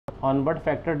On what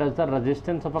factor does the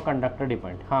resistance of a conductor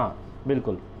depend? हाँ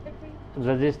बिल्कुल,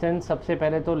 resistance सबसे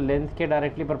पहले तो लेंथ के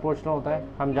डायरेक्टली प्रोपोर्शनल होता है,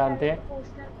 हम जानते हैं,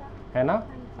 है ना।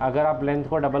 अगर आप लेंथ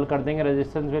को डबल कर देंगे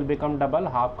resistance will become double,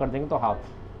 half कर देंगे तो हाफ।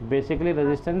 बेसिकली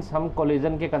रेजिस्टेंस हम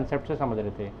कोलिजन के कंसेप्ट से समझ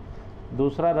रहे थे।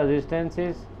 दूसरा, resistance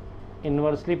is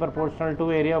inversely proportional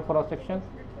to area of cross section.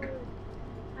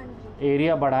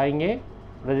 Area बढ़ाएंगे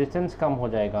रेजिस्टेंस कम हो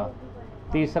जाएगा।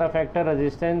 तीसरा factor,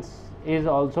 resistance is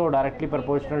also directly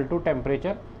proportional to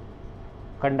temperature.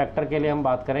 Conductor के लिए हम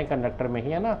बात करें, कंडक्टर में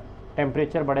ही है ना,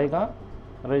 टेम्परेचर बढ़ेगा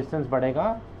रेजिस्टेंस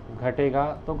बढ़ेगा, घटेगा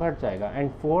तो घट जाएगा। And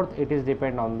fourth, it is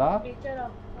depend on the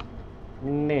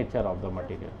nature of the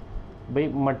material. भाई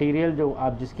मटेरियल जो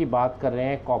आप जिसकी बात कर रहे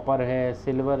हैं, कॉपर है,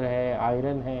 सिल्वर है,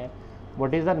 आयरन है,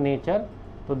 व्हाट इज़ द नेचर,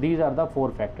 तो दीज आर द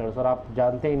 4 फैक्टर्स। और आप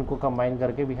जानते हैं इनको कंबाइन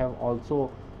करके we have also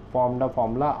formed a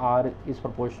formula, are is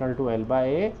proportional to L by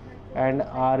A and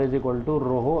are is equal to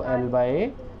rho L by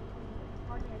A,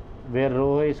 where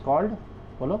row is called,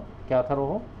 बोलो क्या था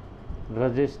रो?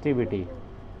 Resistivity,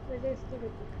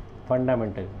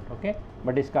 fundamental. Okay,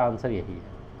 but इसका answer यही है,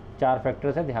 4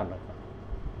 factor से ध्यान रखना।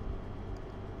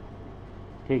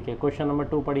 ठीक है, क्वेश्चन नंबर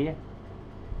 2 पढ़िए।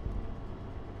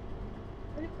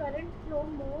 Current flow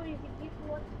more easily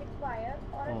through a thick wire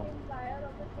or a thin wire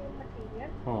of the same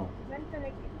material when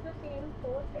connected to the same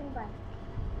source in wire.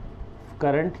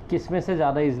 Current किस में से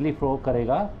ज़्यादा इजीली फ्लो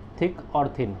करेगा, थिक और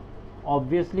थिन?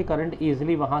 ऑब्वियसली करंट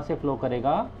इजीली वहाँ से flow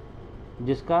करेगा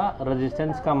जिसका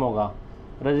रेजिस्टेंस कम होगा।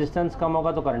 रेजिस्टेंस कम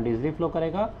होगा तो करंट इजीली फ्लो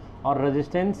करेगा, और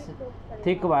रेजिस्टेंस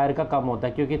थिक वायर का कम होता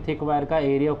है क्योंकि थिक वायर का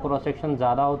एरिया ऑफ क्रॉस सेक्शन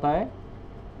ज़्यादा होता है,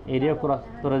 एरिया ऑफ क्रॉस,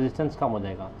 तो रेजिस्टेंस कम हो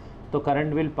जाएगा। तो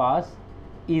current will pass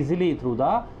easily through the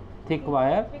thick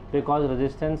wire because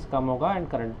resistance कम होगा and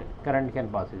current can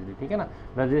pass easily. ठीक है ना,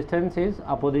 resistance is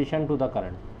opposition to the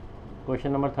current.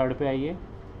 Question number 3 पे आइए।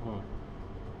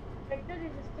 Let the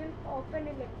resistance of an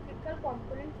electrical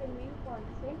component remain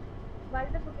constant while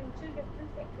the potential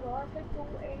difference across the two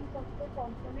ends of the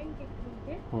component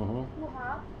decreases to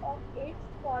half of its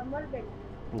former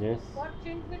value. Yes. What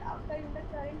change will occur in the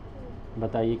current flow?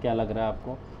 बताइए क्या लग रहा है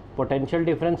आपको? Potential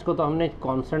difference को तो हमने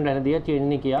constant रहने दिया, चेंज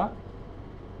नहीं किया।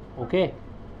 ओके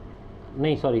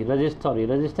नहीं सॉरी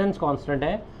रेजिस्टेंस कांस्टेंट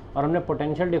है और हमने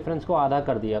पोटेंशियल डिफरेंस को आधा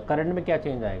कर दिया। करंट में क्या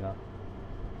चेंज आएगा?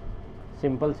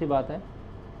 सिंपल सी बात है,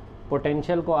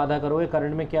 पोटेंशियल को आधा करोगे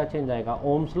करंट में क्या चेंज आएगा?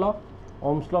 Ohm's law.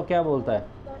 ओम्स लॉ क्या बोलता है?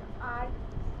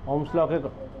 ओम्स लॉ के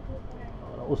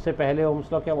उससे पहले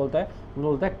ओम्स लॉ क्या बोलता है?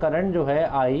 बोलता है करंट जो है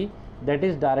आई that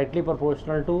is directly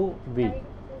proportional to we.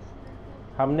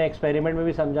 हमने एक्सपेरिमेंट में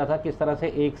भी समझा था किस तरह से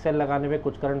एक सेल लगाने पे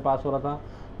कुछ करंट पास हो रहा था,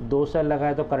 2 सेल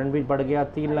लगाए तो करंट भी बढ़ गया,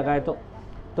 3 लगाए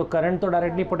तो करंट तो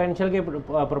डायरेक्टली पोटेंशियल के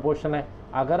प्रोपोर्शन है।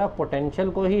 अगर आप पोटेंशियल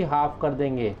को ही हाफ कर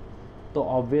देंगे तो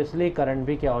ऑब्वियसली करंट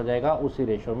भी क्या हो जाएगा, उसी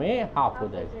रेशो में हाफ हो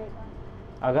जाएगा।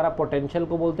 अगर आप पोटेंशियल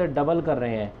को बोलते हैं डबल कर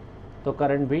रहे हैं तो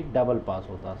करंट भी डबल पास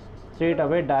होता, स्ट्रेट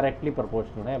अवे डायरेक्टली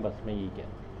प्रोपोर्शनल है, बस मैं यही कह रहा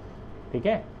हूँ। ठीक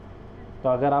है, तो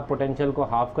अगर आप पोटेंशियल को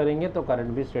हाफ करेंगे तो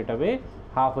करंट भी स्ट्रेट अवे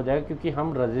हाफ हो जाएगा क्योंकि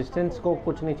हम रेजिस्टेंस को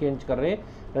कुछ नहीं चेंज कर रहे,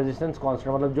 रेजिस्टेंस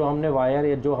कांस्टेंट, मतलब जो हमने वायर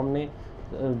या जो हमने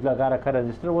लगा रखा है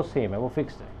रजिस्टर वो सेम है, वो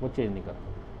फिक्स्ड है, वो चेंज नहीं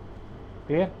करता।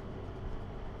 क्लियर?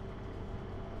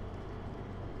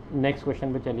 नेक्स्ट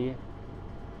क्वेश्चन पे चलिए।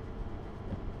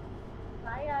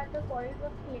 Why are the coils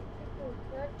of electric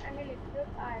toasters and electric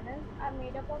irons are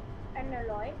made up of an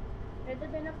alloy rather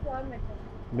than a pure metal?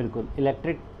 बिल्कुल,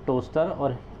 इलेक्ट्रिक टोस्टर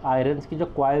और आयरन्स की जो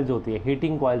कॉइल्स होती है,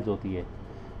 हीटिंग कॉइल्स होती है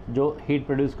जो हीट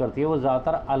प्रोड्यूस करती है, वो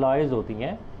ज़्यादातर अलॉयज़ होती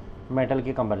हैं मेटल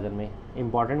के कंवर्जन में।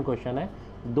 इंपॉर्टेंट क्वेश्चन है,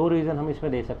 2 रीज़न हम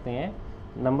इसमें दे सकते हैं।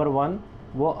 नंबर 1,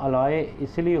 वो अलॉय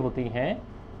इसलिए होती हैं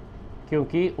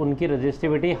क्योंकि उनकी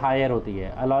रेजिस्टिविटी हायर होती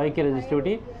है। अलॉय की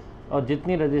रेजिस्टिविटी, और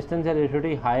जितनी रेजिस्टेंस या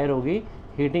रेजिस्टिविटी हायर होगी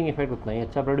हीटिंग इफेक्ट उतना ही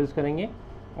अच्छा प्रोड्यूस करेंगे।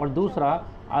 और दूसरा,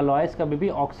 अलॉयज़ कभी भी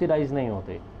ऑक्सीडाइज नहीं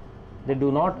होते, they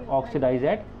do not oxidise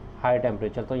at high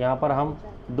temperature. तो यहाँ पर हम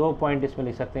 2 पॉइंट इसमें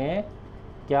लिख सकते हैं।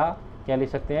 क्या लिख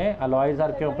सकते हैं? अलॉयज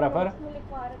आर क्यों प्रेफर,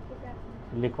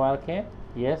 लिखवा रखें,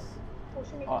 यस,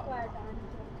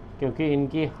 क्योंकि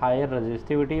इनकी हायर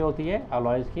रेजिस्टिविटी होती है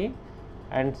अलॉयज की।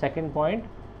 एंड सेकंड पॉइंट,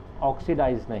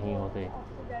 ऑक्सीडाइज नहीं होते,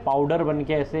 पाउडर बन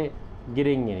के ऐसे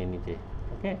गिरेंगे नहीं नीचे।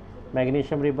 ओके,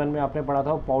 मैग्नीशियम रिबन में आपने पढ़ा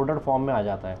था वो पाउडर फॉर्म में आ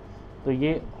जाता है, तो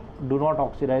ये do not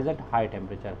oxidise at high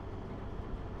temperature.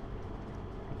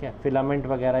 ठीक है, फिलामेंट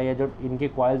वगैरह या जो इनकी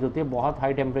कॉइल्स होती है बहुत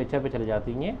हाई टेम्परेचर पे चले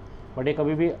जाती हैं, बट ये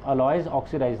कभी भी अलॉयज़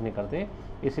ऑक्सीडाइज नहीं करते,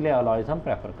 इसलिए अलॉयज़ हम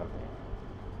प्रेफर करते हैं।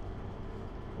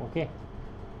 ओके,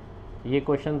 ये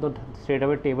क्वेश्चन तो स्ट्रेट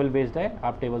अवे टेबल बेस्ड है,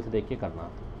 आप टेबल से देख के करना।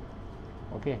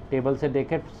 ओके, टेबल से देख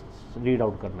के रीड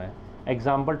आउट करना है।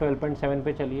 एग्जाम्पल 12.7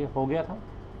 पे चलिए, हो गया था।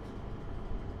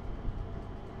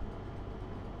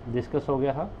 डिस्कस हो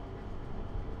गया? हाँ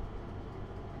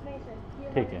नहीं सर, ये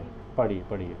ठीक वाला है, नहीं। पढ़िए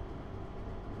पढ़िए।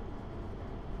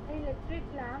 An electric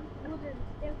lamp whose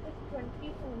resistance is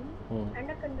 20 ohm and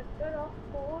a conductor of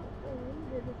 4 ohm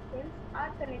resistance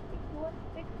are connected to a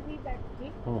 6V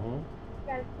battery.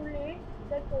 Calculate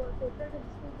the total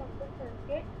resistance of the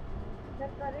circuit, the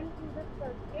current in the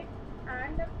circuit,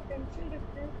 and the potential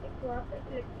difference across the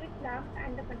electric lamp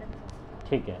and the conductor.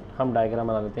 ठीक है, हम diagram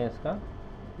बना लेते हैं इसका,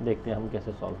 देखते हैं हम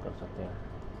कैसे सॉल्व कर सकते हैं।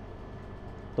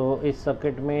 तो इस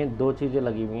सर्किट में दो चीज़ें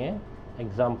लगी हुई हैं।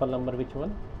 Example number which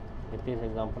one? It is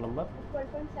example number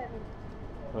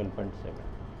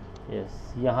 12.7।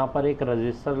 Yes, यहाँ पर एक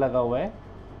रजिस्टर लगा हुआ है,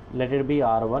 लेट इट बी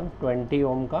R1 20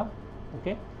 ओम का,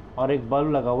 ओके, और एक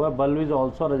बल्ब लगा हुआ है, बल्ब इज़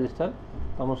ऑल्सो रजिस्टर,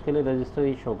 तो हम उसके लिए रजिस्टर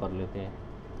ही शो कर लेते हैं।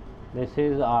 दिस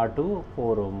इज़ R2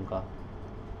 4 ओम का,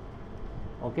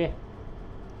 ओके।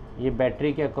 ये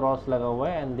बैटरी के अक्रॉस लगा हुआ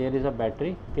है and there is a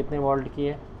battery, कितने वोल्ट की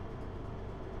है?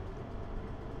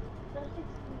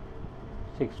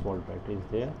 6 volt battery is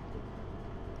there.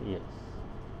 Yes,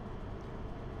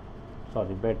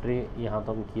 sorry, battery यहाँ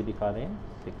तो हम की दिखा रहे हैं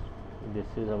 6,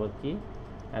 दिस इज अवर की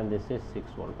and this is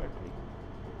 6 volt battery,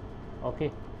 okay.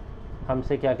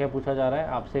 हमसे क्या क्या पूछा जा रहा है?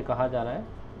 आपसे कहा जा रहा है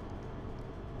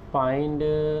फाइंड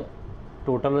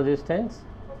टोटल रेजिस्टेंस,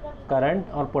 करंट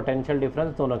और पोटेंशियल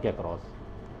डिफरेंस दोनों के अक्रॉस,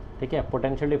 ठीक है।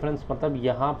 पोटेंशियल डिफरेंस मतलब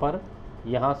यहाँ पर,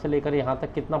 यहाँ से लेकर यहाँ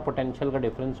तक कितना पोटेंशियल का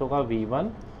डिफरेंस होगा, V1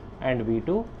 एंड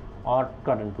V2, और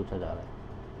करंट पूछा जा रहा है।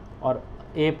 और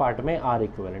ए पार्ट में R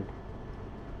equivalent,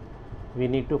 we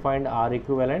need to find R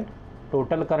equivalent,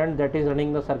 total current that is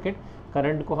running the circuit.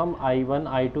 Current को हम I1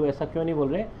 I2 ऐसा क्यों नहीं बोल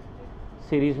रहे?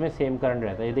 सीरीज़ में सेम करंट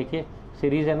रहता है, ये देखिए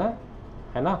सीरीज़ है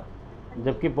ना,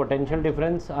 जबकि पोटेंशियल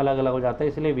डिफरेंस अलग अलग हो जाता है,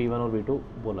 इसलिए V1 और V2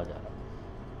 बोला जा रहा है।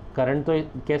 करंट तो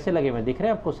कैसे लगे हुए दिख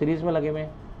रहे हैं आपको? सीरीज़ में लगे हुए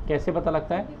हैं। कैसे पता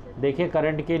लगता है? देखिए,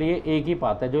 करंट के लिए एक ही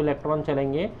पाथ है, जो इलेक्ट्रॉन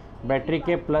चलेंगे बैटरी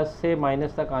के प्लस से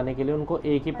माइनस तक आने के लिए उनको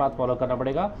एक ही पाथ फॉलो करना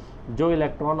पड़ेगा। जो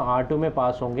इलेक्ट्रॉन R2 में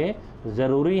पास होंगे,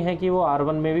 ज़रूरी है कि वो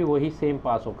R1 में भी वही सेम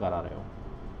पास होकर आ रहे हो,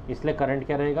 इसलिए करंट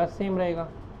क्या रहेगा? सेम रहेगा,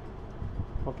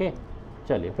 ओके।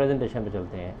 चलिए प्रेजेंटेशन पे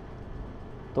चलते हैं।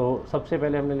 तो सबसे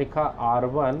पहले हमने लिखा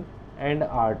R1 and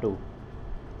R2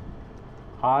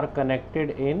 are connected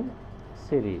in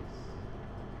series,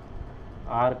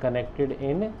 are connected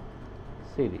in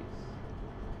series,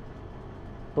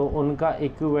 तो उनका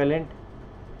इक्विवेलेंट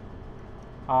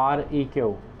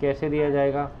REQ कैसे दिया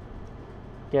जाएगा?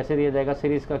 कैसे दिया जाएगा?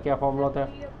 सीरीज का क्या फॉर्मूला होता है?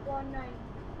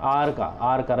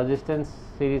 आर का रेजिस्टेंस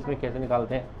सीरीज में कैसे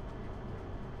निकालते हैं?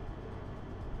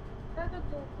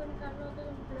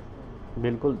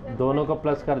 बिल्कुल, दोनों को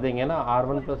प्लस कर देंगे ना,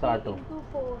 R1 प्लस R2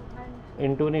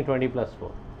 इंटू नहीं 20 +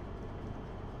 4।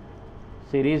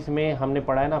 सीरीज़ में हमने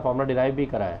पढ़ा है ना, फॉर्मूला डिराइव भी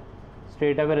करा है,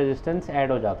 स्ट्रेट अवे रेजिस्टेंस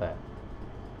ऐड हो जाता है।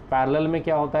 पैरेलल में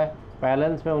क्या होता है?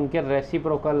 पैरेलल में उनके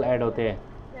रेसिप्रोकल ऐड होते हैं,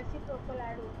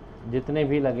 जितने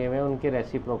भी लगे हुए हैं उनके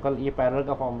रेसिप्रोकल। ये पैरेलल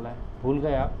का फॉर्मूला है, भूल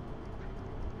गए आप?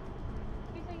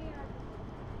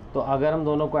 तो अगर हम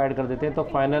दोनों को ऐड कर देते हैं तो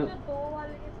फाइनल,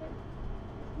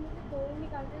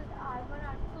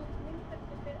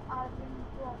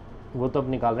 वो तो अब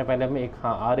निकाल रहे हैं, पहले हम एक,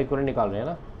 हाँ, R इक्वल निकाल रहे हैं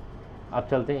ना। अब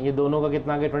चलते हैं, ये दोनों का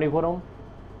कितना आ गया? 24 ओम।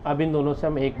 अब इन दोनों से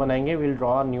हम एक बनाएंगे, विल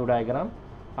ड्रॉ न्यू डायग्राम।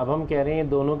 अब हम कह रहे हैं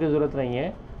दोनों की ज़रूरत नहीं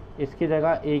है, इसकी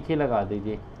जगह एक ही लगा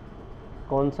दीजिए।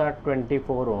 कौन सा?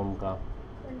 24 ओम का।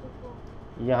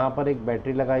 यहाँ पर एक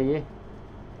बैटरी लगाइए,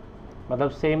 मतलब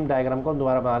सेम डायग्राम को हम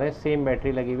दोबारा बना रहे हैं, सेम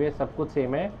बैटरी लगी हुई है, सब कुछ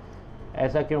सेम है।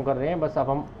 ऐसा क्यों कर रहे हैं? बस अब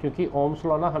हम, क्योंकि ओम्स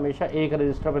लॉ ना हमेशा एक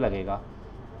रजिस्टर पे लगेगा,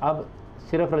 अब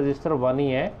सिर्फ रजिस्टर 1 ही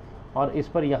है, और इस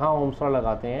पर यहाँ ओम्स लॉ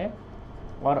लगाते हैं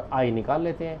और I निकाल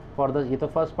लेते हैं फॉर द, ये तो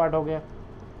फर्स्ट पार्ट हो गया।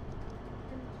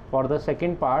 फॉर द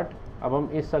सेकेंड पार्ट अब हम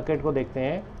इस सर्किट को देखते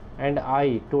हैं, and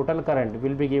I total current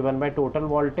will be given by total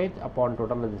voltage upon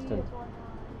total resistance.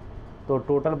 तो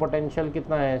टोटल पोटेंशियल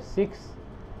कितना है? 6,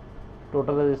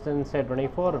 टोटल रेजिस्टेंस है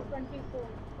 24,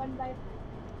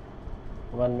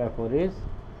 1/4 is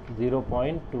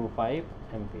 0.25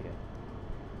 ampere.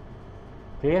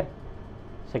 Clear?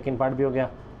 Second part भी हो गया।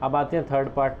 अब आते हैं थर्ड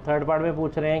पार्ट। थर्ड पार्ट में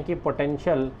पूछ रहे हैं कि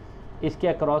पोटेंशियल इसके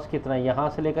अक्रॉस कितना है, यहाँ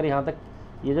से लेकर यहाँ तक,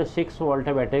 ये जो 6 वोल्ट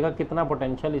है बैटरी का, कितना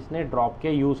पोटेंशियल इसने ड्रॉप के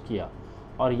यूज़ किया,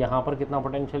 और यहाँ पर कितना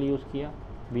पोटेंशियल यूज़ किया,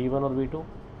 V1 और V2,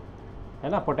 है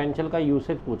ना। पोटेंशियल का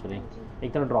यूसेज पूछ रहे हैं,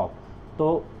 एक तरह ड्रॉप।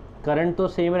 तो करंट तो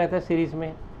सेम रहता है सीरीज़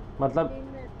में,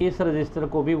 मतलब इस रजिस्टर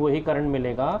को भी वही करंट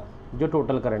मिलेगा जो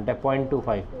टोटल करंट है,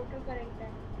 0.25,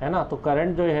 है ना। तो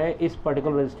करंट जो है इस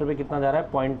पर्टिकुलर रजिस्टर पे कितना जा रहा है?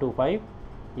 0.25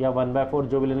 या 1/4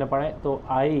 जो भी लेने पड़े। तो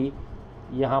I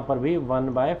यहाँ पर भी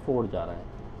 1/4 जा रहा है।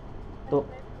 तो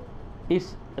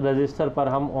इस रजिस्टर पर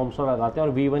हम ओम्स लॉ लगाते हैं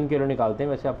और V1 की वैल्यू निकालते हैं।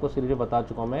 वैसे आपको सीरीज में बता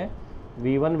चुका हूँ मैं,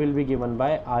 V1 will be given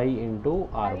by I into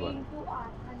I R1। into R,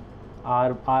 हाँ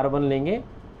जी, R1 लेंगे,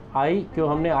 I क्यों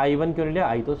हमने I1 क्यों नहीं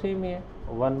लिया, I तो सेम ही है,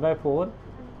 1/4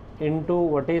 into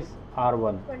what is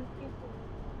R1, 24,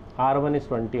 R1 is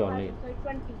 20 only. sorry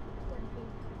 20,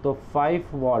 तो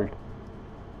 5 वोल्ट,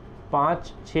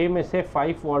 6 में से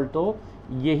 5 वोल्ट तो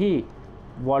यही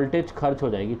वोल्टेज खर्च हो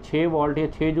जाएगी। 6 वोल्ट या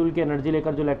 6 जूल की एनर्जी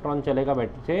लेकर जो इलेक्ट्रॉन चलेगा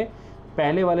बैटरी से,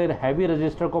 पहले वाले हैवी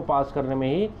रजिस्टर को पास करने में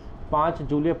ही 5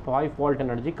 जूल या 5 वोल्ट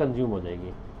एनर्जी कंज्यूम हो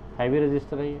जाएगी। हैवी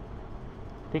रजिस्टर है ये,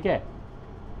 ठीक है।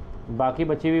 बाकी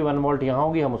बची हुई 1 वोल्ट यहाँ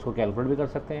होगी, हम उसको कैलकुलेट भी कर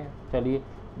सकते हैं। चलिए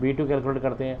V2 कैलकुलेट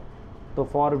करते हैं। तो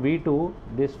for V2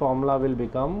 this formula will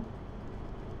become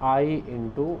I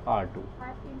into R2।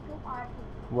 I into R2,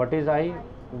 What is I?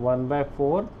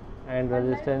 1/4 and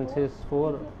resistance is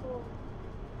 4,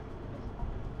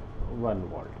 1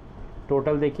 volt.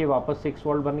 Total देखिए वापस 6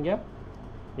 वोल्ट बन गया।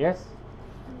 यस,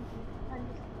 हाँ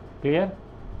जी, क्लियर।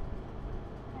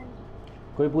 हाँ जी,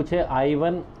 कोई पूछे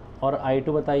I1 और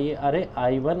I2 बताइए, अरे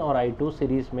I1 और I2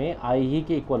 सीरीज़ में I ही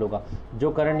के इक्वल होगा।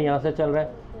 जो करंट यहाँ से चल रहा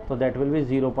है तो दैट विल बी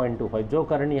 0.25, जो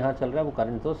करंट यहाँ चल रहा है वो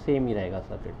करंट तो सेम ही रहेगा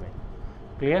सर्किट में।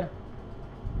 क्लियर।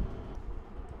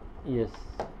 यस,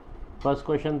 फर्स्ट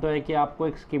क्वेश्चन तो है कि आपको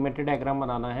एक स्कीमेटिक डायग्राम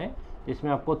बनाना है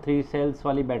जिसमें आपको 3 सेल्स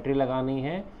वाली बैटरी लगानी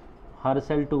है। हर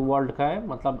सेल 2 वोल्ट का है,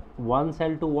 मतलब 1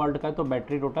 सेल 2 वोल्ट का है, तो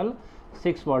बैटरी टोटल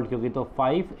 6 वोल्ट की होगी। तो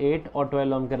 5, 8 और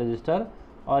 12 ओम के रजिस्टर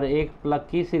और एक प्लग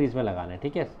की सीरीज़ में लगाने,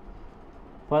 ठीक है।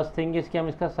 फर्स्ट थिंग इसकी हम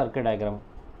इसका सर्किट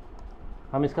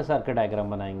डायग्राम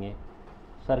बनाएंगे।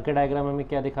 सर्किट डायग्राम हमें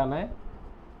क्या दिखाना है,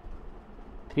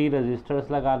 3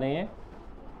 रजिस्टर्स लगाने हैं।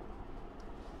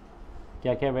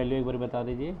 क्या क्या वैल्यू एक बार बता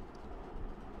दीजिए। तो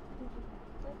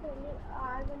पहले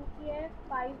R1 की है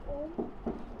 5 ओम,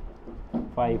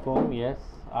 5 ओम,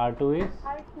 यस। R2 इज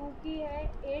R2 की है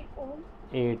 8 ओम,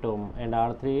 8 ohm and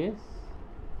R3 is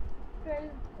 12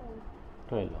 Om,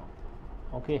 12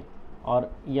 Om. Okay,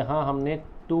 और यहाँ हमने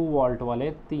 2 वोल्ट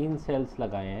वाले 3 सेल्स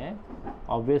लगाए हैं।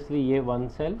 ऑब्वियसली ये 1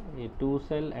 सेल, ये 2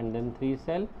 सेल एंड देन 3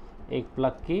 सेल, एक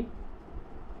प्लग की।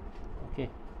 ओके,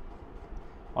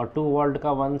 और 2 वोल्ट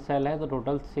का 1 सेल है तो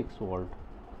टोटल 6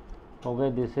 वोल्ट हो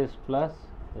गए। This is plus,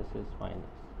 this is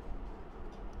minus.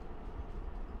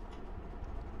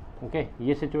 Okay,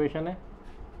 ये सिचुएशन है।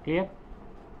 क्लियर।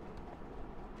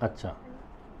 अच्छा,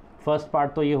 फर्स्ट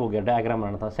पार्ट तो ये हो गया, डायग्राम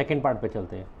बनाना था। सेकेंड पार्ट पे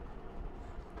चलते हैं।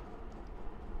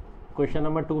 क्वेश्चन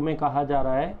नंबर 2 में कहा जा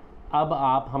रहा है, अब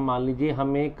आप हम मान लीजिए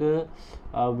हम एक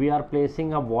we are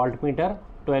placing a volt meter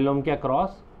 12 ओम के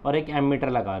अक्रॉस और एक एमीटर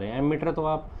लगा रहे हैं। एमीटर तो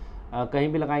आप कहीं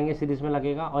भी लगाएंगे, सीरीज़ में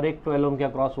लगेगा, और एक 12 ओम के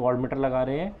अक्रॉस वोल्ट मीटर लगा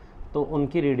रहे हैं। तो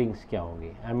उनकी रीडिंग्स क्या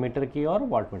होंगी, एमीटर की और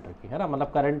वोल्ट मीटर की, है ना।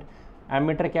 मतलब करंट,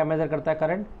 एमीटर क्या मेज़र करता है,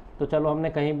 करंट। तो चलो हमने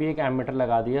कहीं भी एक एमीटर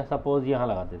लगा दिया, सपोज़ यहाँ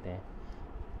लगा देते हैं,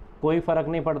 कोई फ़र्क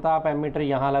नहीं पड़ता। आप एमीटर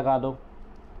यहाँ लगा दो,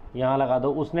 यहाँ लगा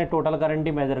दो, उसने टोटल करंट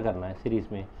ही मेज़र करना है सीरीज़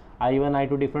में। I1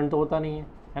 I2 डिफरेंट तो होता नहीं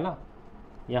है ना।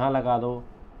 यहाँ लगा दो,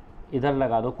 इधर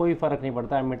लगा दो, कोई फ़र्क नहीं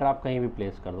पड़ता। एमीटर आप कहीं भी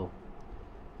प्लेस कर दो,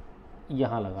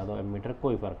 यहाँ लगा दो एमीटर,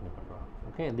 कोई फ़र्क नहीं पड़ रहा।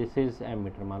 ओके, दिस इज़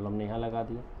एमीटर, मान लो हमने यहाँ लगा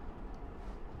दिया।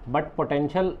 बट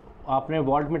पोटेंशियल आपने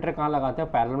वोल्ट मीटर कहाँ लगाते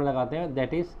हैं, पैरेलल में लगाते हैं,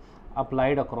 that is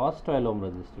applied across 12 ohm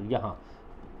resistor. यहाँ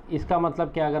इसका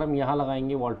मतलब क्या, अगर हम यहाँ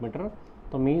लगाएंगे वोल्ट मीटर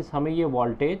तो मीन्स हमें ये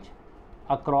voltage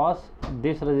across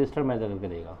this register major करके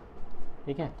देगा।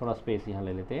 ठीक है, थोड़ा स्पेस यहाँ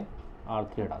ले लेते हैं,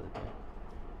 R3 हटा देते हैं।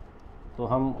 तो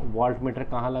हम वोल्ट मीटर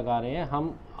कहाँ लगा रहे हैं,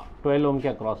 हम 12 ओम के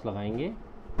अक्रॉस लगाएंगे।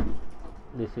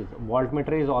 This is volt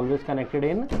meter is always connected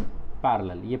in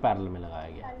parallel, ये पैरेलल में लगाया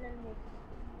गया। पैरेलल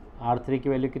में, R3 की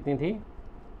वैल्यू कितनी थी,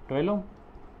 12 ओम।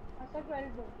 अच्छा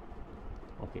 12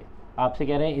 ओम। ओके, आपसे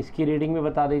कह रहे हैं इसकी रीडिंग भी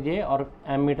बता दीजिए और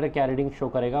एमीटर क्या रीडिंग शो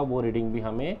करेगा वो रीडिंग भी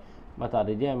हमें बता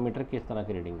दीजिए। एमीटर किस तरह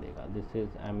की रीडिंग देगा, this is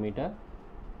ammeter,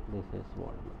 this is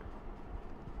volt meter.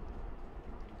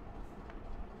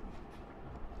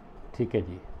 ठीक है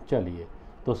जी, चलिए।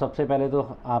 तो सबसे पहले तो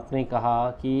आपने कहा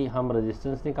कि हम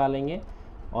रेजिस्टेंस निकालेंगे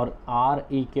और R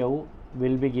E Q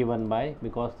will be given by,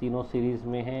 because तीनों सीरीज़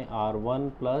में है, R1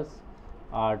 plus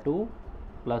R2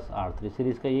 plus R3,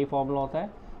 series का यही फॉर्मूला होता है।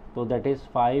 तो दैट इज़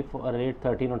 5 और 8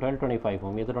 13 और 12 25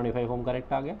 ओम, ये तो 25 ओम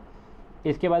करेक्ट आ गया।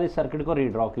 इसके बाद इस सर्किट को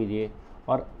रीड्रॉ कीजिए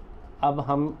और अब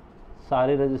हम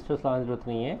सारे रजिस्टर्स लगाने की जरूरत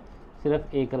नहीं है,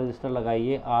 सिर्फ एक रजिस्टर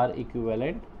लगाइए, R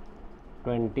इक्विवेलेंट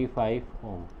 25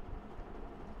 ओम।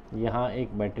 यहाँ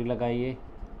एक बैटरी लगाइए,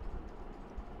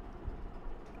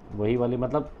 वही वाली,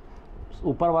 मतलब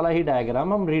ऊपर वाला ही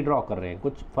डायग्राम हम रीड्रॉ कर रहे हैं,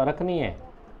 कुछ फ़र्क नहीं है,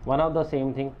 one of the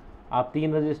same thing. आप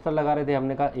 3 रजिस्टर लगा रहे थे,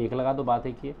 हमने कहा एक लगा दो, बात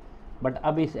एक ही है। बट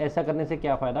अब इस ऐसा करने से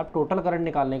क्या फ़ायदा, आप टोटल करंट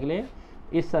निकालने के लिए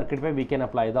इस सर्किट पे we can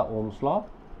apply the Ohm's law.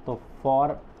 तो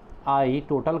for I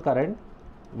total current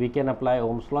we can apply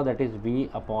Ohm's law, that is V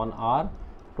upon R.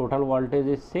 Total voltage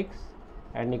is 6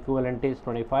 and equivalent is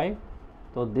 25.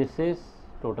 तो this is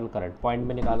total current. Point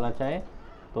में निकालना चाहे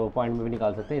तो point में भी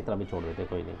निकाल सकते हैं, इतना भी छोड़ देते,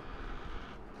 कोई नहीं.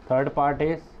 Third part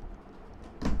is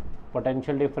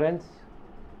potential difference.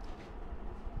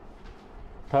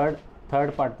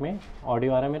 Third part में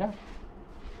ऑडियो आ रहा है मेरा?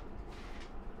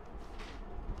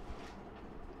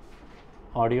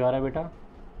 ऑडियो आ रहा है बेटा?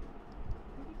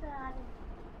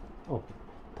 ओके.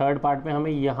 थर्ड पार्ट में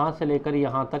हमें यहाँ से लेकर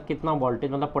यहाँ तक कितना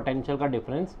वोल्टेज मतलब पोटेंशियल का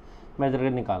डिफरेंस मेजर कर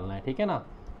निकालना है, ठीक है ना.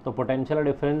 तो potential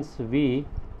difference V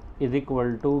is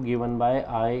equal to given by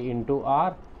I into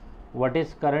are. What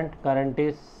is current? Current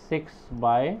is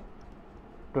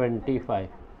 6/25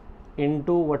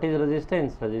 into what is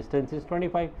resistance? Resistance is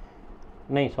 25.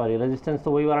 नहीं सॉरी, रेजिस्टेंस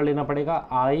तो वही वाला लेना पड़ेगा,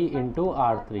 I into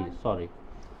R3. Sorry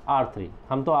R3,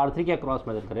 हम तो R3 के अक्रॉस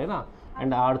मेजर करें ना.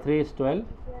 एंड R3 इज 12,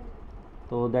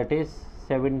 तो दैट इज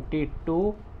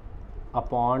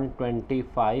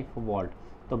 72/25 वोल्ट.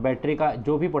 तो बैटरी का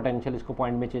जो भी पोटेंशियल इसको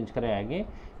पॉइंट में चेंज करे आएंगे,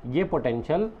 ये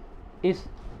पोटेंशियल इस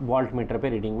वोल्ट मीटर पे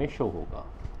रीडिंग में शो होगा.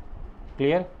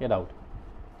 क्लियर या डाउट?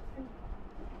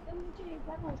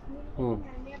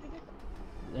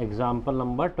 Example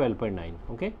number 12.9.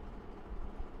 ओके,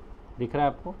 दिख रहा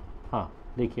है आपको? हाँ,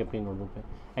 देखिए अपनी नोटबुक पे.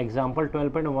 एग्जाम्पल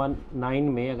 12.19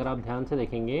 में अगर आप ध्यान से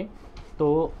देखेंगे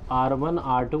तो R1,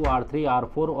 R2, R3,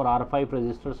 R4 और R5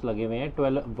 रजिस्टर्स लगे हुए हैं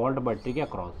 12 वोल्ट बैटरी के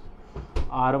अक्रॉस.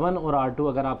 R1 और R2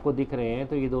 अगर आपको दिख रहे हैं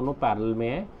तो ये दोनों पैरेलल में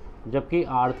हैं, जबकि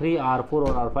R3, R4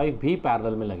 और R5 भी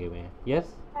पैरेलल में लगे हुए हैं.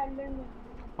 यस,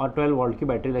 और 12 वोल्ट की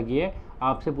बैटरी लगी है.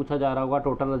 आपसे पूछा जा रहा होगा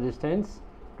total resistance,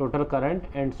 total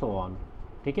current and so on.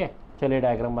 ठीक है, चलिए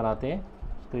डायग्राम बनाते हैं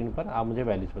स्क्रीन पर, आप मुझे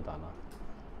वैल्यूज बताना,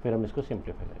 फिर हम इसको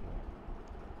सिंप्लीफाई करेंगे.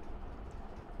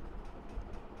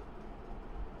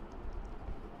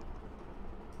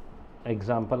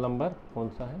 एग्जाम्पल नंबर कौन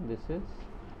सा है? This is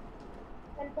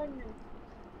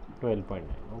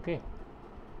 12.9. Okay,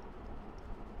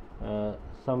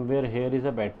 somewhere here is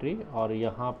a battery और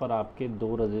यहाँ पर आपके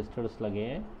दो रजिस्टर्स लगे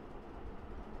हैं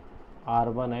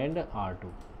R1 and R2.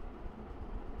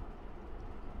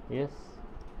 Yes,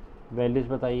 values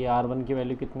बताइए. R1 की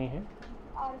वैल्यू कितनी है?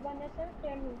 R1 है sir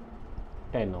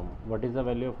 10 Om. What is the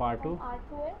value of R2?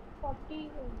 R2 है 40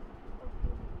 ओम.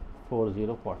 40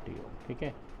 ओम. ठीक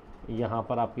है, यहाँ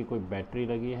पर आपकी कोई बैटरी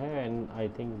लगी है एंड आई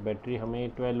थिंक बैटरी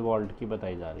हमें 12 वोल्ट की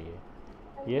बताई जा रही है.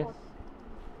 यस,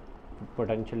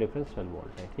 पोटेंशियल डिफरेंस 12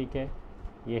 वोल्ट है. ठीक है,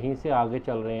 यहीं से आगे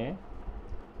चल रहे हैं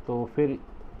तो फिर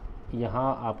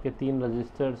यहाँ आपके 3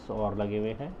 रजिस्टर्स और लगे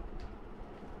हुए हैं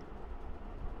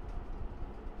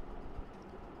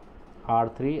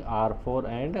R3, R4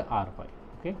 and R5.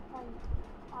 Okay,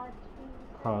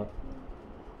 हाँ,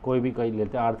 कोई भी कहीं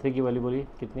लेते हैं. R3 की वैल्यू बोलिए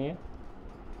कितनी है?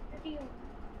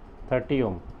 30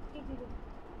 ओम.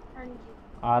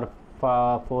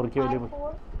 R4 की value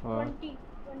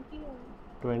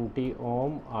 20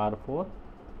 Om R4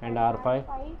 and R5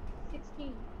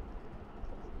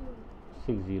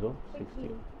 60.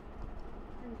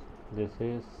 This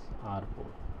is R4.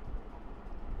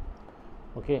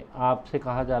 Okay, आपसे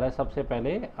कहा जा रहा है सबसे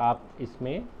पहले आप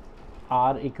इसमें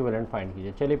R इक्विवेलेंट फाइंड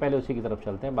कीजिए. चलिए पहले उसी की तरफ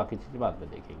चलते हैं, बाकी चीज़ बाद में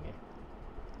देखेंगे.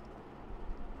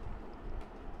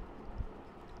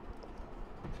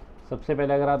 सबसे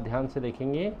पहले अगर आप ध्यान से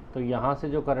देखेंगे तो यहाँ से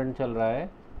जो करंट चल रहा है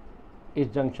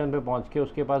इस जंक्शन पे पहुँच के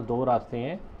उसके पास दो रास्ते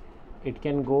हैं. It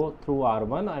can go through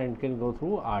R1 और it can go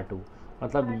through R2.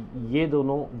 मतलब ये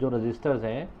दोनों जो रजिस्टर्स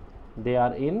हैं दे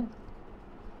आर इन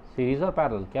सीरीज और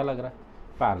पैरेलल. क्या लग रहा है?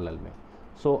 पैरेलल में.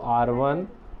 सो R1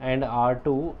 and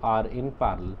R2 are in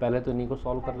parallel. पहले तो इन्हीं को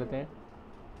सॉल्व कर लेते हैं.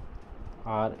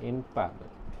 Are in parallel.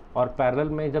 और पैरेलल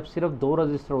में जब सिर्फ दो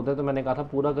रजिस्टर होते हैं तो मैंने कहा था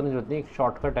पूरा करने की जरूरत नहीं, एक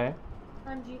शॉर्टकट है.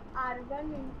 हाँ जी,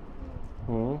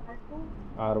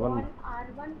 R1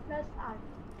 प्लस R.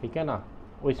 ठीक है ना,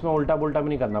 इसमें उल्टा पुल्टा भी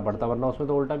नहीं करना पड़ता, वरना उसमें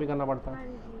तो उल्टा भी करना पड़ता.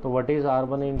 तो what is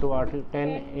R1 into R2? 10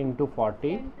 into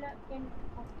 40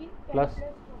 plus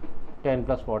 10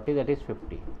 plus 40 that is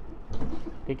 50.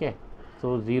 ठीक है,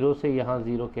 तो 0 से यहाँ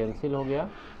 0 कैंसिल हो गया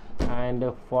एंड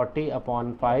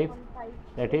 40/5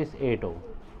 दैट इज़ 8 ओम.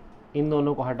 इन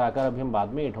दोनों को हटाकर अभी हम बाद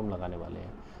में 8 ओम लगाने वाले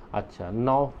हैं. अच्छा,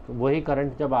 9 वही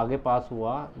करंट जब आगे पास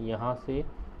हुआ यहाँ से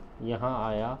यहाँ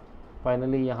आया,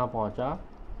 फाइनली यहाँ पहुँचा,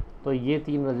 तो ये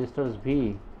 3 रजिस्टर्स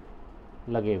भी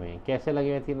लगे हुए हैं. कैसे लगे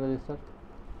हुए हैं 3 register?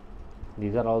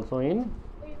 These are also in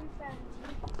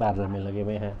parallel में लगे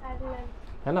हुए हैं,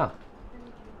 है ना.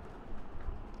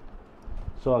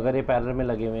 सो अगर ये पैरेलल में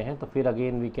लगे हुए हैं तो फिर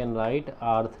again we can write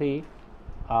R3,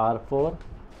 R4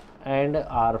 and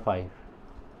R5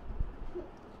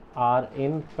 are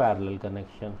in parallel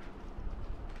connection.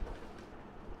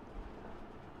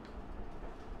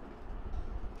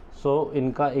 सो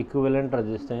इनका equivalent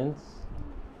resistance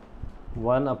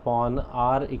 1 upon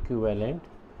are equivalent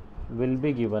will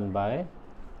be given by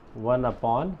 1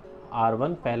 upon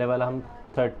R1, पहले वाला हम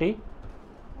 30।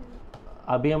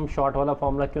 अभी हम शॉर्ट वाला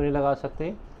फॉर्मूला क्यों नहीं लगा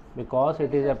सकते? बिकॉज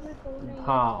इट इज़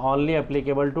हाँ only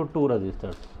applicable to 2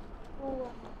 registers.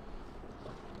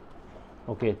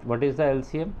 Okay, what is the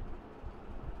LCM?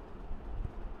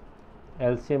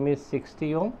 LCM is 60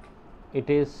 ohm. It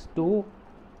is 2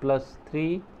 plus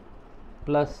 3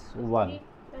 plus 1.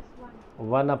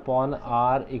 1 upon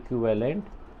R equivalent,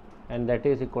 and that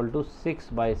is equal to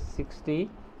 6 by 60.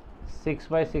 6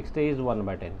 by 60 is 1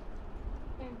 by 10.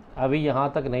 अभी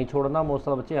यहाँ तक नहीं छोड़ना, most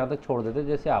of बच्चे यहाँ तक छोड़ देते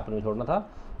जैसे आपने भी छोड़ना था,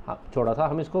 छोड़ा था।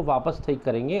 हम इसको वापस ठीक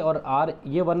करेंगे और R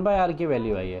ये 1 by R की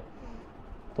वैल्यू आई है,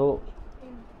 तो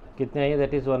कितने आई है?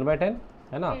 दैट इज़ 1 by 10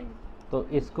 है ना। तो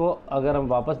इसको अगर हम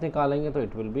वापस निकालेंगे तो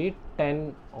it will be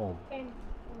 10 Om.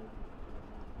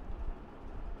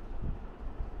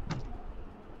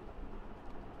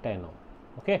 10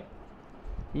 Om. Okay,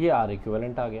 ये आर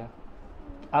इक्विवेलेंट आ गया।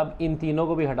 अब इन तीनों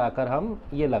को भी हटाकर हम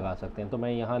ये लगा सकते हैं, तो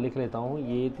मैं यहाँ लिख लेता हूँ,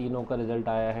 ये तीनों का रिजल्ट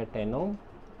आया है 10 ओम।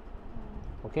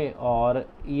 ओके, और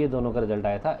ये दोनों का रिजल्ट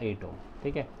आया था 8 ओम।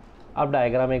 ठीक है, अब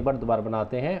डायग्राम एक बार दोबारा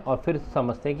बनाते हैं और फिर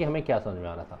समझते हैं कि हमें क्या समझ में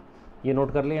आ रहा था। ये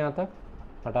नोट कर लें, यहाँ तक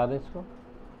हटा दें इसको,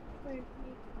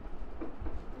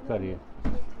 करिए।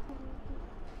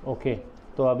 ओके,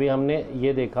 तो अभी हमने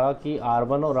ये देखा कि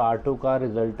R1 और R2 का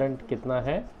रिजल्टेंट कितना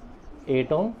है?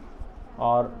 8 ओम,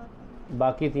 और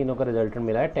बाकी तीनों का रिजल्टेंट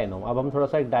मिला है 10 ओम। अब हम थोड़ा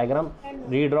सा एक डायग्राम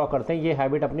रीड्रॉ करते हैं। ये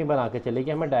हैबिट अपनी बना के चलिए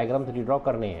कि हमें डायग्राम रीड्रॉ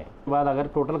करने हैं। बाद अगर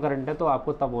टोटल करंट है तो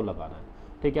आपको तब वो लगाना है।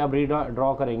 ठीक है, अब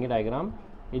ड्रॉ करेंगे डायग्राम।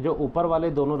 ये जो ऊपर वाले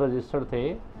दोनों रजिस्टर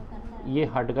थे ये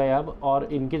हट गए अब, और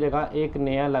इनकी जगह एक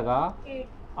नया लगा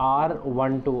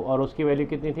R12, और उसकी वैल्यू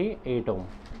कितनी थी? 8 ओम।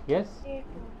 यस,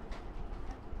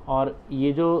 और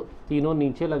ये जो तीनों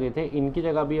नीचे लगे थे इनकी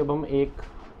जगह भी अब हम एक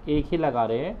ही लगा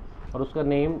रहे हैं, और उसका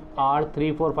नेम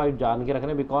R3 4 5 जान के रख रहे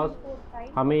हैं, बिकॉज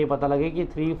हमें ये पता लगे कि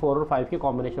 3 4 और 5 के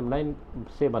कॉम्बिनेशन बना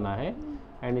से बना है,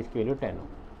 एंड इसकी वैल्यू 10 ओम।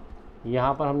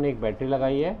 यहाँ पर हमने एक बैटरी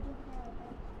लगाई है,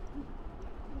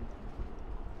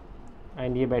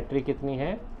 एंड ये बैटरी कितनी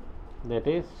है? That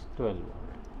is 12 volt.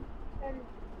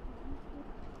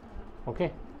 ओके,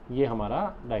 ये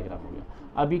हमारा डायग्राम हो गया।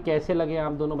 अभी कैसे लगे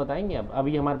आप दोनों बताएंगे? अब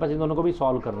अभी हमारे पास इन दोनों को भी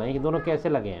सॉल्व करना है कि दोनों कैसे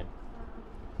लगे हैं।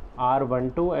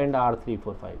 R12 एंड R3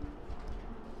 4 5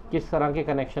 किस तरह के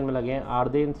कनेक्शन में लगे हैं? आर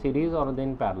दे इन सीरीज और दे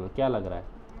इन पैरेलल? क्या लग रहा है?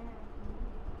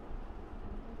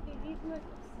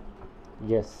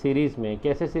 यस, सीरीज में।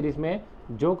 कैसे सीरीज में?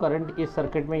 जो करंट इस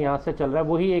सर्किट में यहाँ से चल रहा है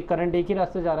वही एक करंट एक ही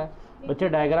रास्ते जा रहा है। बच्चे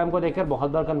डायग्राम को देखकर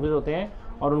बहुत बार कंफ्यूज होते हैं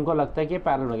और उनको लगता है कि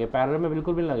पैरेलल लगे। पैरेलल में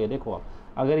बिल्कुल भी नहीं लगे। देखो आप,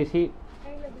 अगर इसी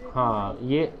हाँ,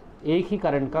 ये एक ही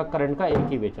करंट का एक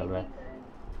ही वे चल रहा है।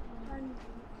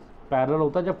 पैरेलल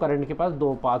होता है जब करंट के पास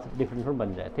दो पाथ डिफरेंट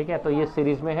बन जाए। ठीक है, तो ये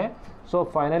सीरीज में है। So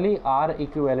finally are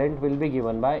equivalent will be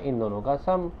given by इन दोनों का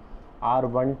सम,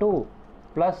 R12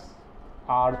 plus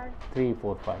R3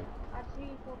 4 5।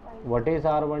 What is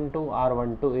R12?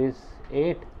 R12 is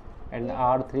 8 and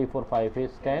R3 4 5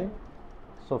 is 10.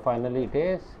 So finally it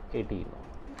is 18.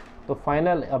 तो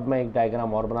फाइनल अब मैं एक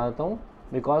डायग्राम और बना देता हूँ,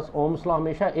 बिकॉज ओम्स लॉ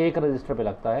हमेशा एक रजिस्टर पे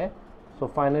लगता है। सो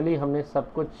फाइनली हमने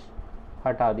सब कुछ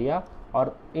हटा दिया,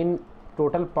 और इन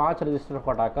टोटल 5 रजिस्टर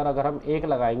को हटाकर अगर हम एक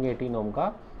लगाएंगे 18 ओम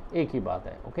का, एक ही बात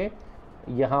है। ओके,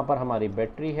 यहाँ पर हमारी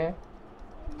बैटरी है,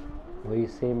 वही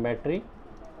सेम बैटरी।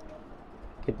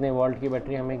 कितने वोल्ट की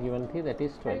बैटरी हमें गिवन थी? That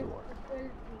is 12 volt.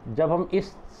 जब हम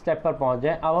इस स्टेप पर पहुंच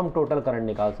जाएं, अब हम टोटल करंट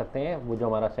निकाल सकते हैं, वो जो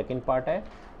हमारा सेकंड पार्ट है।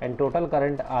 And total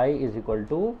current I is equal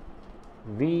to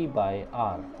V by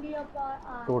are.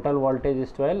 Total voltage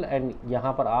is 12, and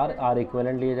यहाँ पर R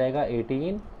इक्विवेलेंट लिया जाएगा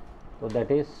 18, तो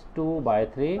दैट इज़ 2 बाई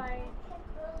 3,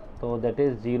 तो that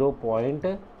is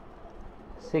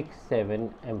 0.67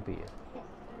 ampere.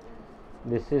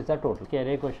 This is the total. कह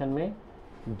रहे क्वेश्चन में,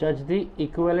 जज the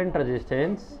equivalent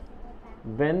resistance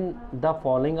when the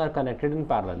following are connected in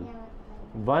parallel।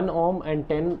 1 ohm and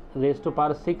 10 raise to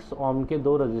power 6 ओम के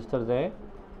दो रजिस्टर्स हैं।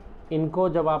 इनको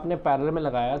जब आपने पैरेलल में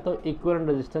लगाया तो इक्विवेलेंट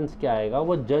रेजिस्टेंस क्या आएगा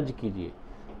वो जज कीजिए।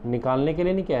 निकालने के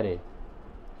लिए नहीं कह रहे,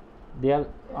 they are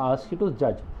ask you to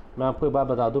जज। मैं आपको एक बात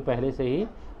बता दूं पहले से ही,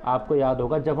 आपको याद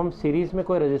होगा जब हम सीरीज़ में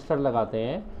कोई रजिस्टर लगाते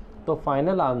हैं तो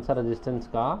फाइनल आंसर रेजिस्टेंस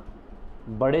का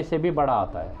बड़े से भी बड़ा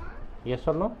आता है। यस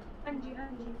और नो? हाँ जी, हाँ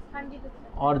जी, हाँ जी।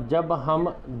 और जब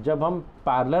हम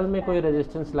पैरेलल में कोई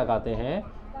रेजिस्टेंस लगाते हैं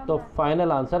तो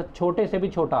फाइनल आंसर छोटे से भी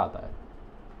छोटा आता है।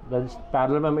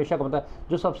 पैरेलल में हमेशा कम होता है,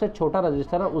 जो सबसे छोटा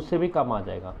रजिस्टर है उससे भी कम आ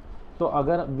जाएगा। तो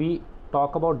अगर we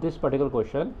talk about this particular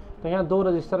question, तो यहाँ दो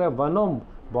रजिस्टर है, 1 ओम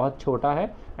बहुत छोटा है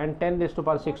एंड 10 रेज़ टू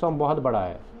पावर 6 ओम बहुत बड़ा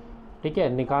है। ठीक है,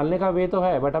 निकालने का वे तो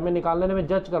है बट हमें निकालने में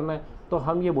जज करना है, तो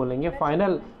हम ये बोलेंगे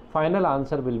final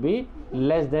answer will be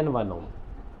less than 1 Om.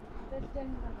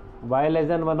 Y less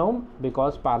than 1 Om?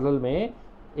 Because parallel में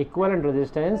इक्विवेलेंट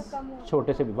रेजिस्टेंस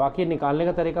छोटे से भी, बाकी निकालने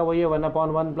का तरीका वही है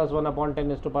 1/1 +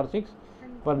 1/10⁻⁶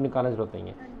 पर निकालने जरूरत नहीं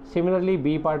है। सिमिलरली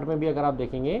बी पार्ट में भी अगर आप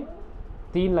देखेंगे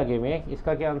 3 लगे हुए हैं,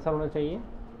 इसका क्या आंसर होना चाहिए?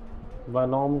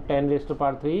 1 ओम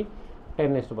 10⁻3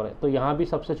 10⁻, तो यहाँ भी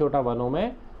सबसे छोटा 1 ओम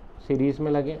है, सीरीज़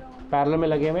में लगे पैरेलल में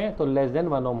लगे हुए हैं, तो लेस देन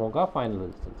 1 ओम होगा फाइनल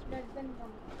रेजिस्टेंस।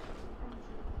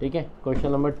 ठीक है,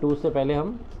 क्वेश्चन नंबर 2 से पहले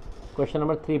हम क्वेश्चन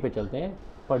नंबर 3 पे चलते हैं।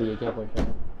 पढ़िए क्या क्वेश्चन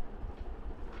है।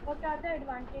 What are the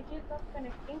advantages of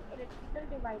connecting electrical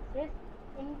devices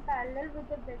in parallel with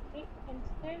the battery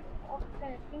instead of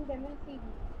connecting them in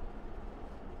series?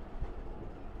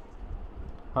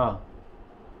 हाँ,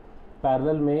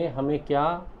 पैरेलल में हमें क्या,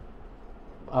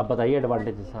 आप बताइए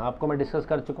एडवांटेजेस। आपको मैं डिस्कस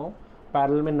कर चुका हूँ।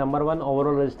 पैरेलल में नंबर 1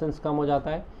 ओवरऑल रेजिस्टेंस कम हो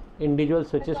जाता है, इंडिविजुअल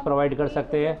स्विचेस प्रोवाइड कर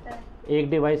सकते हैं, एक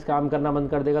डिवाइस काम करना बंद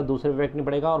कर देगा, दूसरे पे इफेक्ट नहीं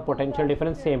पड़ेगा, और पोटेंशियल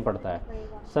डिफरेंस सेम पड़ता है,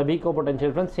 सभी को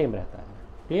पोटेंशियल डिफरेंस सेम रहता है।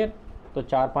 क्लियर? तो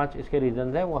 4-5 इसके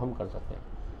रीजंस हैं, वो हम कर सकते हैं।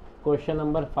 क्वेश्चन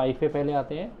नंबर 5 पे पहले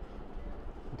आते हैं।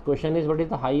 Question is what is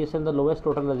the highest and the lowest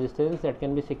total resistance that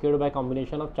can be secured by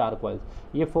combination of 4 coils.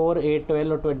 ये 4, 8,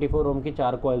 12 और 24 ओम की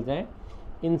 4 कॉइल्स हैं।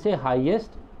 इनसे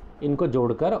हाईएस्ट इनको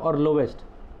जोड़कर और लोवेस्ट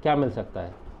क्या मिल सकता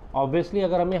है? ऑब्वियसली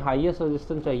अगर हमें हाईएस्ट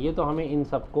रेजिस्टेंस चाहिए तो हमें इन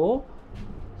सबको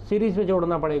सीरीज में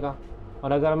जोड़ना पड़ेगा,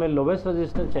 और अगर हमें लोवेस्ट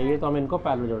रेजिस्टेंस चाहिए तो हमें इनको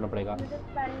पैरेलल में जोड़ना पड़ेगा।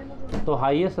 तो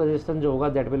हाईएस्ट रेजिस्टेंस जो होगा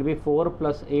दैट विल बी 4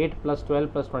 + 8 + 12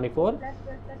 + 24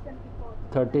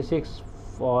 36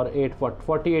 और 8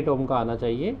 48 ओम का आना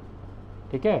चाहिए।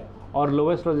 ठीक है, और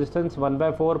लोवेस्ट रेजिस्टेंस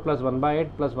 1/4 + 1/8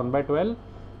 + 1/12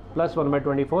 +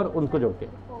 1/24 उनको जोड़ के।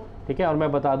 ठीक है, और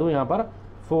मैं बता दूं यहाँ पर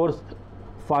 4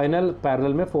 फाइनल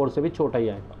पैरेलल में 4 से भी छोटा ही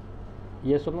आएगा।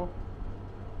 ये सुनो,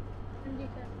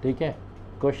 ठीक है।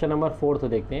 क्वेश्चन नंबर 4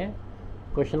 देखते हैं।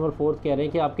 क्वेश्चन नंबर 4 कह रहे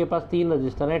हैं कि आपके पास 3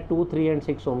 रजिस्टर हैं 2, 3 एंड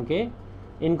 6 ओम के,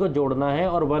 इनको जोड़ना है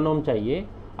और 1 ओम चाहिए।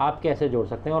 आप कैसे जोड़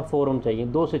सकते हैं? और 4 ओम चाहिए।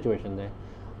 2 सिचुएशन हैं।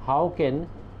 How can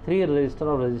 3 register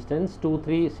of resistance 2,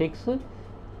 3, 6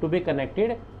 to be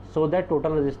connected so that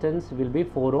total resistance will be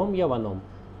 4 ओम या 1 ओम?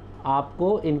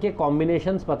 आपको इनके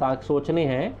कॉम्बिनेशंस पता सोचने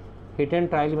हैं। हिट एंड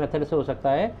ट्रायल मेथड से हो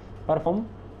सकता है, पर हम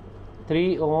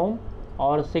 3 ओम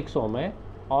और 6 ओम है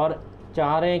और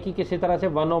चाह रहे हैं कि किसी तरह से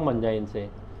 1 ओम बन जाए इनसे।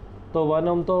 तो 1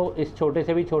 ओम तो इस छोटे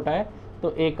से भी छोटा है,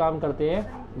 तो एक काम करते हैं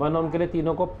 1 ओम के लिए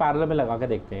तीनों को पैरेलल में लगा के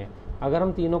देखते हैं। अगर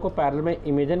हम तीनों को पैरेलल में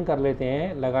इमेजिन कर लेते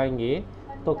हैं, लगाएंगे,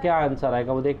 तो क्या आंसर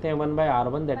आएगा वो देखते हैं।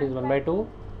 1/R1 दैट इज़ 1/2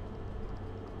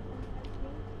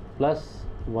 प्लस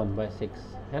 1/6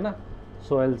 है ना।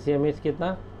 सो एलसीएम इज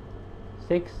कितना?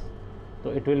 6,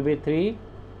 तो it will be 3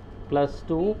 +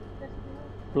 2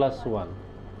 + 1।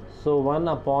 So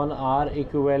 1/R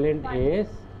equivalent is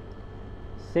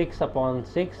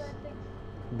 6/6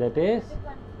 that is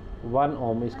 1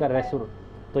 ओम। इसका रेशो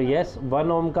तो यस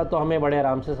 1 ओम का तो हमें बड़े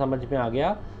आराम से समझ में आ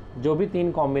गया। जो भी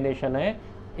 3 कॉम्बिनेशन है,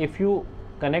 if you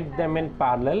connect them in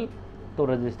parallel तो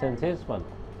रेजिस्टेंस इज 1।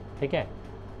 ठीक है,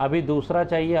 अभी दूसरा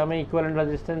चाहिए हमें इक्विवेलेंट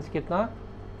रेजिस्टेंस कितना?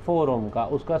 4 ओम का।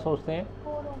 उसका सोचते हैं।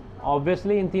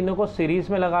 ऑब्वियसली इन तीनों को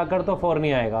सीरीज़ में लगाकर तो 4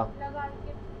 नहीं आएगा,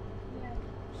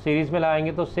 सीरीज़ में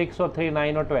लगाएंगे तो 6 और 3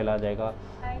 9 और 12 आ जाएगा।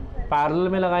 पैरेलल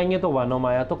में लगाएंगे तो 1 ओम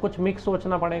आया। तो कुछ मिक्स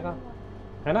सोचना पड़ेगा,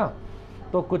 है ना।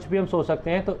 तो कुछ भी हम सोच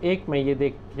सकते हैं। तो एक मैं ये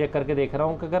चेक करके देख रहा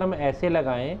हूँ कि अगर हम ऐसे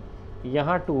लगाएं,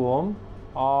 यहाँ 2 ओम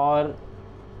और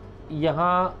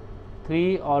यहाँ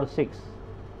 3 और 6,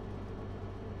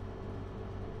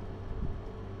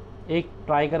 एक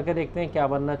ट्राई करके देखते हैं क्या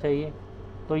बनना चाहिए।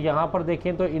 तो यहाँ पर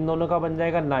देखें तो इन दोनों का बन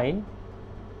जाएगा 9,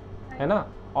 है ना।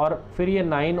 और फिर ये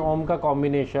 9 ओम का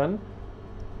कॉम्बिनेशन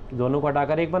दोनों को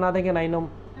हटाकर एक बना देंगे 9 ओम,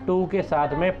 2 के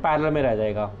साथ में पैरेलल में रह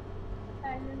जाएगा।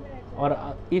 और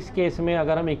इस केस में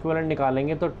अगर हम इक्विवेलेंट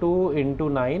निकालेंगे तो 2 ×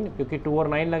 9, क्योंकि 2 और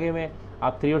 9 लगे हुए,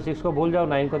 आप 3 और 6 को भूल जाओ,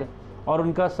 9 को, और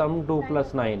उनका सम 2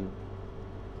 + 9,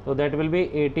 तो दैट विल बी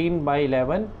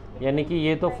 18/11। यानी कि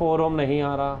ये तो 4 ओम नहीं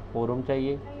आ रहा, 4 ओम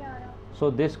चाहिए।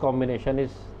 सो दिस कॉम्बिनेशन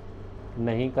इज़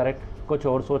नहीं करेक्ट, कुछ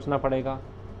और सोचना पड़ेगा।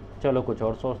 चलो कुछ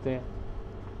और सोचते हैं।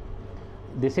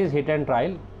 This is hit and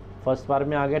trial, first बार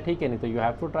में आ गया, ठीक है, नहीं तो you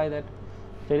have to try that.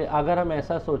 चलिए अगर हम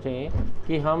ऐसा सोचें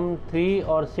कि हम 3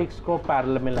 और 6 को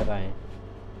पैरेलल में लगाएं,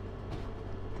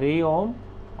 3 ओम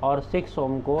और 6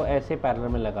 ओम को ऐसे पैरेलल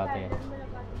में लगाते हैं।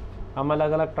 हम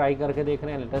अलग अलग ट्राई करके देख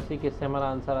रहे हैं, लेट अस सी किससे हमारा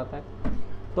आंसर आता है।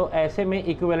 तो ऐसे में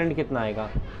इक्विवेलेंट कितना आएगा?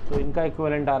 तो इनका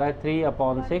इक्विवेलेंट आ रहा है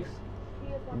 3/6,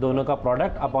 दोनों का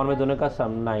प्रोडक्ट अपॉन में दोनों का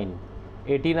सम 9,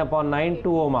 18/9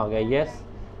 2 ओम आ गया। यस,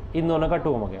 इन दोनों का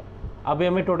 2 ओम आ गया। अभी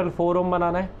हमें टोटल 4 ओम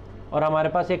बनाना है और हमारे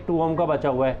पास एक 2 ओम का बचा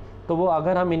हुआ है, तो वो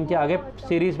अगर हम इनके आगे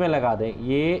सीरीज़ में लगा दें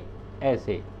ये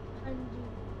ऐसे, हाँ जी,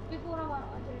 ये पूरा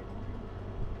आ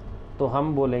जाएगा। तो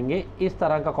हम बोलेंगे इस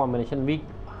तरह का कॉम्बिनेशन भी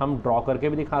हम ड्रॉ करके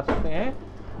भी दिखा सकते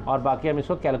हैं और बाकी हम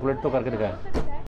इसको कैलकुलेट तो करके दिखाएं।